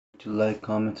to like,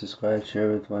 comment, subscribe,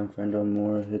 share with one friend or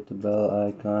more. Hit the bell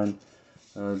icon.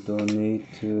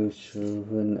 Donate to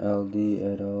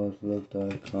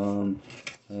SherwinLD@outlook.com.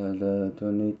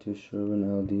 Donate to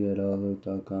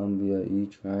SherwinLD@outlook.com via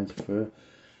e-transfer.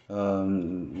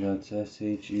 That's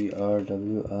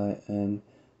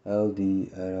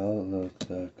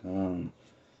SherwinLD@outlook.com.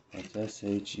 That's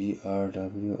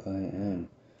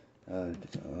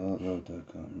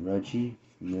SherwinLD@outlook.com. Reggie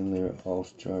Miller,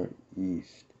 All-Star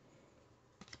East.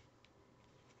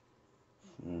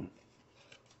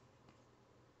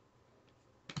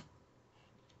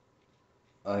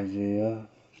 Isaiah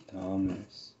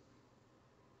Thomas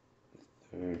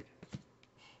III.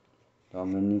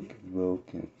 Dominique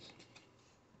Wilkins,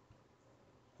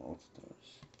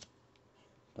 All-Stars.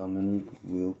 Dominique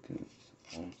Wilkins,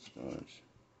 All-Stars.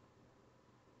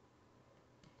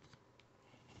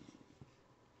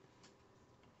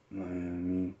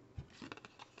 Miami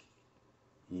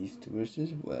East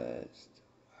versus West.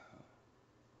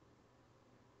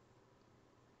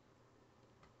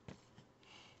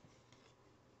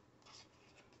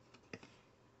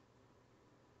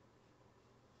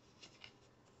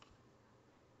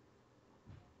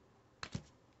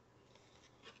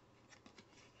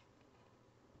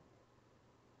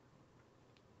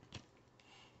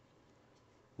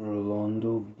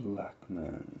 Rolando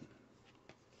Blackman,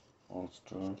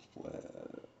 All-Star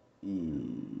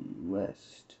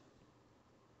West.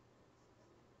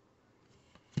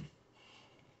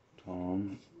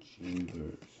 Tom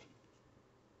Chambers.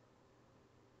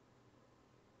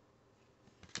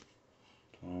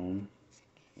 Tom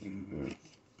Chambers.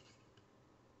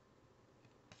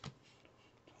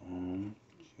 Tom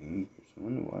Chambers. I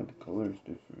wonder why the color is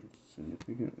different.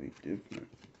 Significantly different.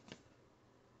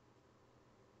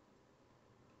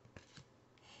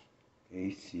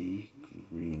 AC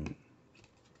Green.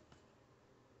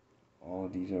 All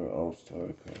these are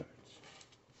all-star cards.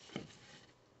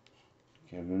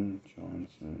 Kevin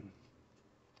Johnson.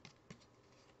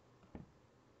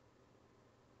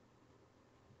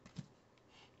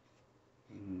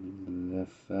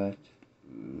 Lefat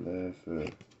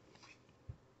Lever.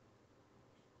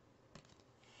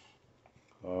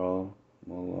 Carl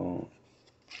Malone.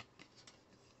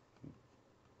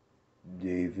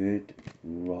 David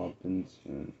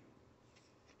Robinson.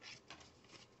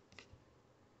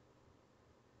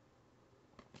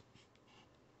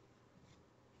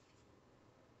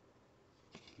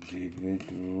 David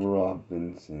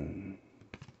Robinson.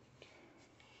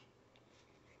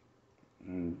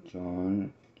 And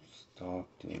John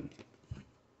Stockton.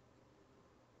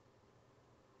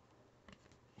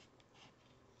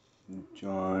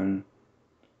 John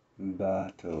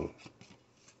Battle.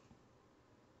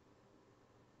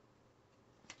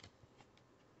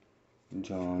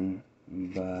 John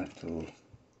Battle.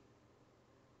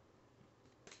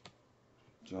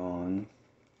 John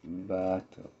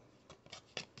Battle.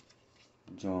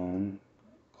 John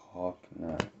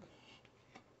Cocknack.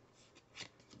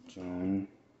 John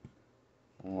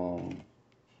Long.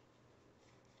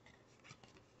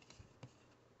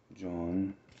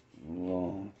 John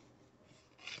Long.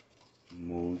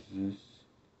 Moses.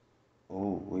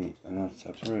 Oh wait, I'm not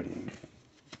separating.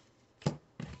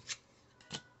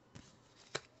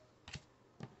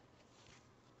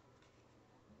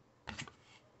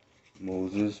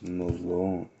 Moses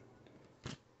Malone.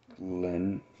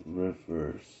 Glenn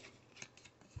Rivers.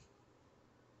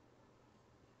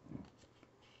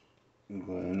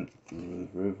 Glenn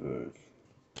Rivers.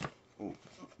 Oh,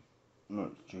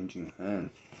 not changing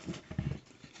hands.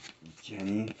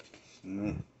 Jenny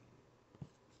Smith.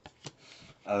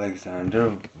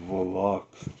 Alexander Volok,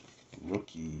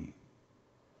 rookie.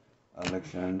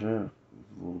 Alexander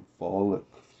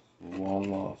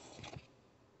Wolof,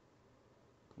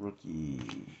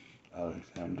 rookie.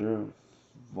 Alexander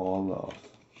Wolof,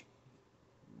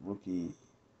 rookie.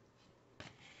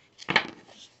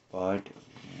 Spud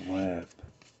Webb.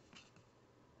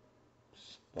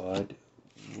 Spud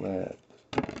Webb.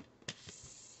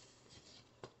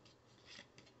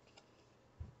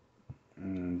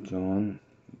 John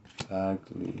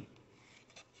Bagley.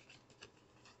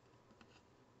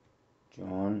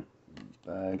 John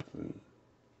Bagley.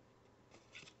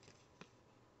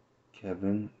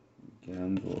 Kevin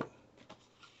Gamble.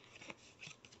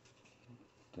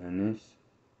 Dennis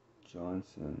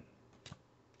Johnson.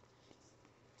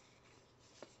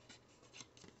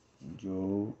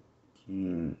 Joe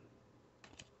Keane.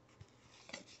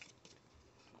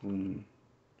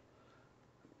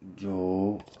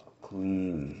 Joe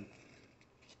Clean.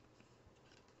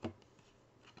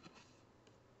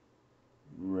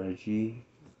 Reggie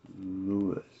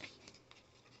Lewis.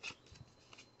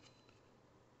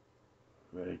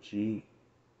 Reggie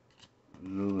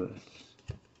Lewis.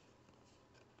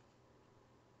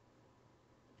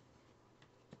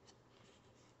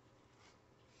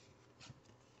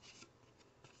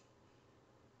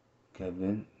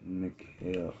 Kevin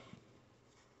McHale.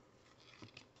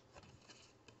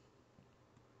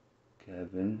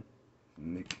 Kevin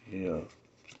McHale.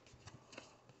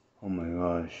 Oh my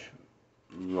gosh.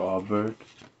 Robert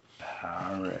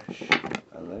Parrish.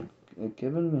 I like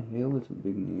Kevin McHale is a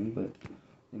big name, but I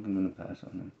think I'm gonna pass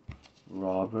on him.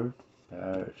 Robert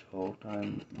Parrish,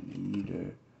 all-time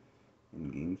leader in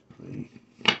games played.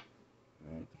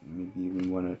 Right? Maybe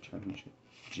even won a championship.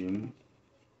 Jim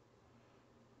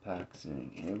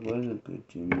Paxson. It was a good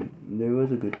Jim. There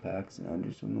was a good Paxson. I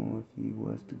just don't know if he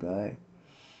was the guy.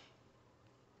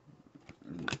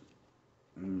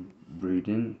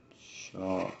 Braden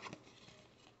Shaw.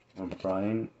 Or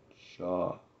Brian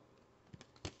Shaw.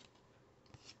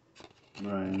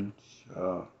 Brian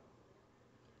Shaw.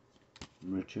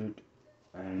 Richard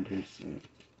Anderson.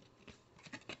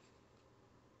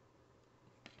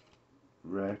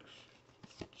 Rex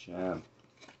Champ.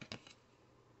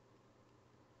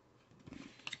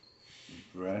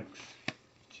 Rex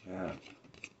Champ.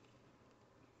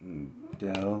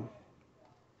 Del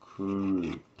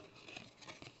Curry.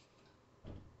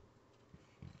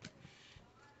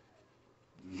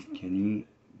 Kenny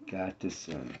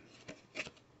Gattison.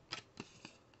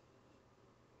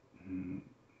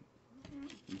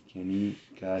 Kenny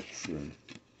Gatson.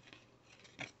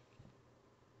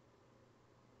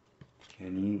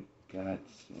 Kenny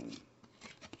Gatson.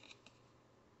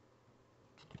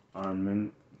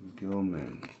 Armin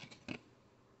Gilman.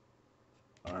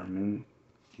 Armin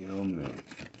Gilman.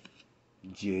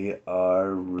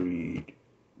 J.R. Reed.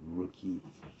 Rookie.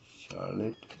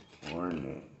 Charlotte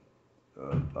Hornet.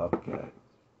 Bobcat.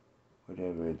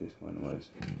 Whatever this one was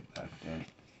back then.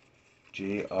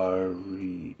 J.R.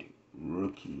 Reed.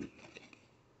 Rookie.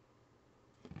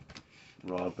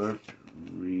 Robert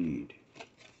Reed. It's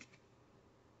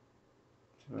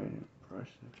very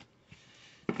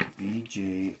impressive.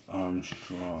 B.J.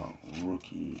 Armstrong.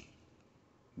 Rookie.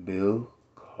 Bill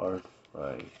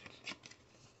Cartwright.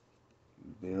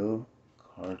 Bill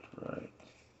Cartwright.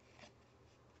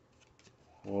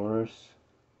 Horace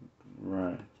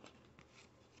Grant.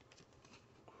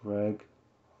 Craig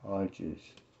Hodges.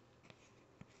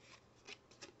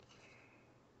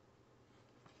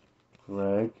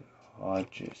 Craig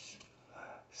Hodges.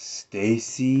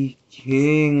 Stacey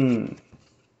King.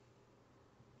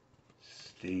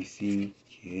 Stacey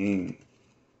King.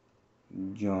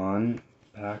 John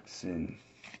Paxson.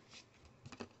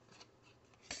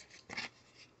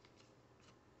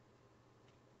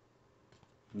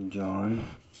 John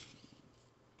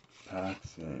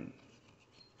Paxson.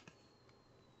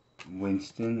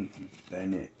 Winston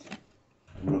Bennett.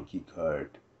 Rookie card.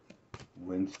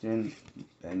 Winston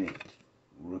Bennett.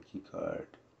 Rookie card.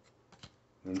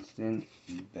 Winston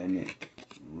Bennett.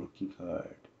 Rookie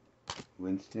card.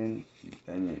 Winston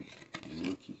Bennett.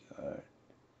 Rookie card.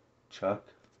 Chuck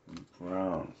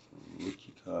Brown.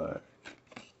 Rookie card.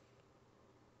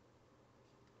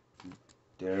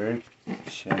 Derek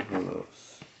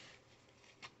Chavalos.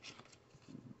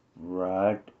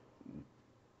 Brad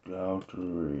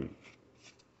Daugherty.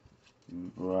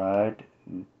 Brad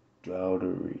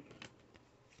Daugherty.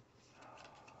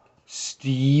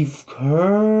 Steve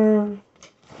Kerr.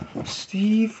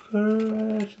 Steve Kerr.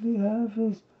 I actually have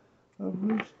his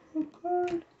original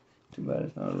card. Too bad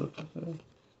it's not a rookie card.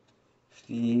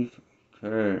 Steve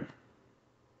Kerr.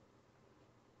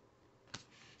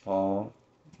 Paul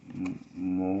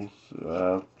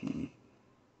Mosrowski.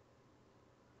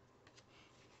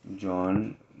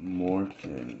 John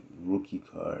Morton. Rookie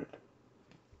card.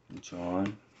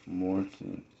 John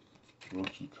Morton.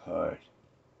 Rookie card.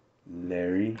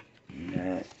 Larry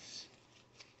Nance.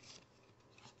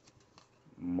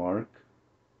 Mark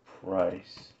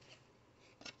Price.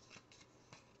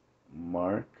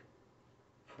 Mark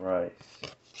Price.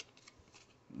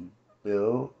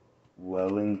 Bill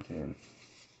Wellington.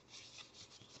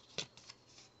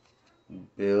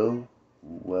 Bill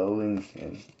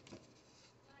Wellington.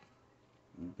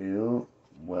 Bill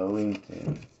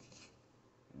Wellington.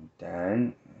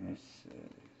 Dan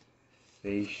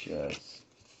Seixas.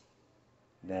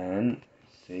 Dan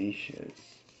Seixas.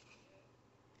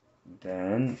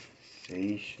 Dan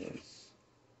Seixas.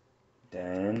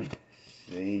 Dan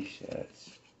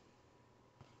Seixas.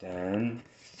 Dan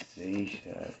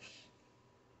Seixas.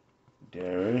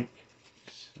 Derek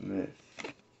Smith.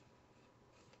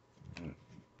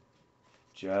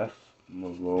 Jeff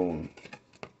Malone.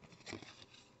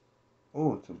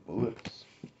 Oh, it's a Bullets.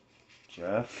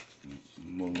 Jeff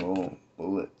Malone.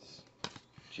 Bullets.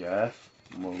 Jeff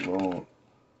Malone.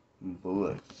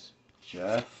 Bullets.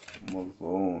 Jeff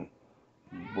Malone.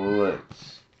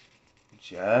 Bullets.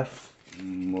 Jeff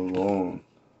Malone.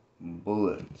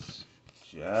 Bullets.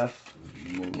 Jeff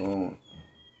Malone.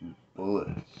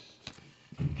 Bullets.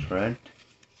 Trent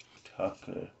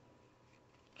Tucker.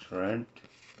 Trent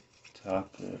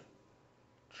Tucker.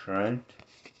 Trent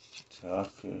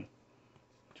Tucker.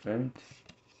 Trent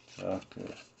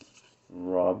Tucker.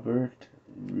 Robert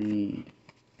Reed.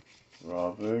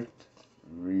 Robert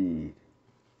Reed.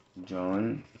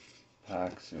 John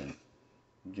Paxson.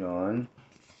 John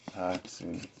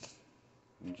Paxson.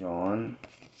 John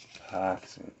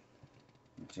Paxson.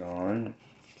 John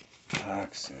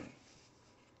Paxson.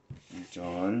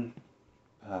 John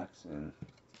Paxson.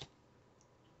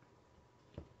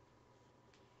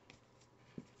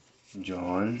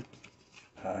 John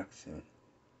Paxson.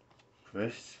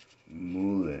 Chris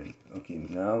Mullin. Okay,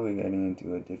 now we're getting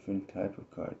into a different type of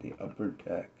card. The Upper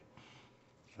Deck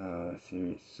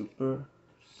series.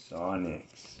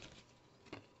 Supersonics.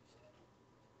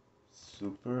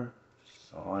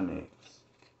 Supersonics.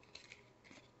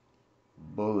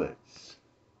 Bullets.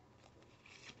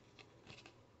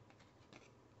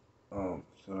 Oh,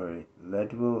 sorry.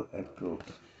 Ledwell Eccles.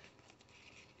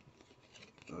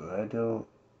 Ledwell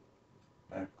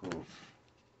Eccles.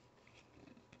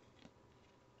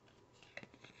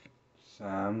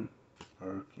 Sam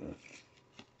Perkins.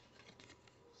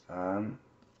 Sam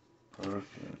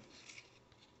Perkins.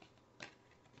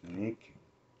 Nick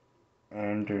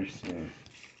Anderson.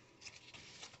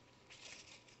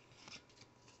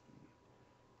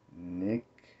 Nick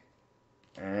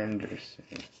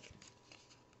Anderson.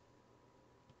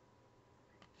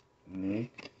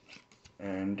 Nick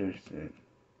Anderson.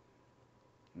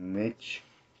 Mitch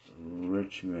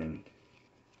Richmond.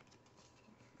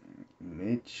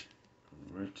 Mitch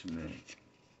Richmond.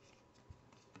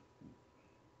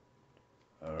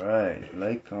 Alright,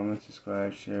 like, comment,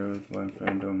 subscribe, share with one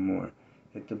friend or more.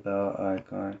 Hit the bell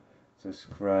icon,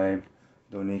 subscribe,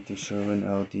 donate to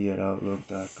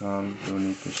SherwinLD@outlook.com,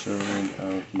 donate to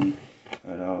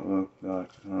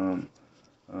SherwinLD@outlook.com.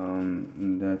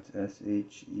 That's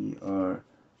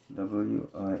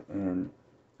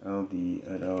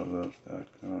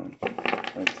SHERWINLD@outlook.com.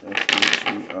 That's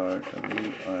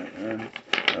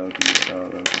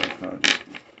SHERWINLD@outlook.com.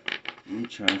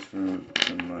 E-transfer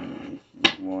the money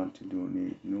if you want to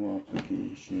donate. No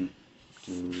obligation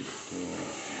to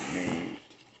donate.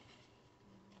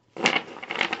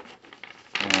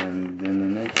 And then the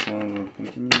next one will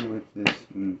continue with this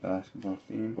basketball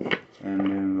theme, and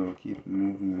then we'll keep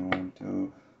moving on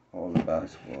till all the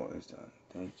basketball is done.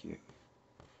 Thank you.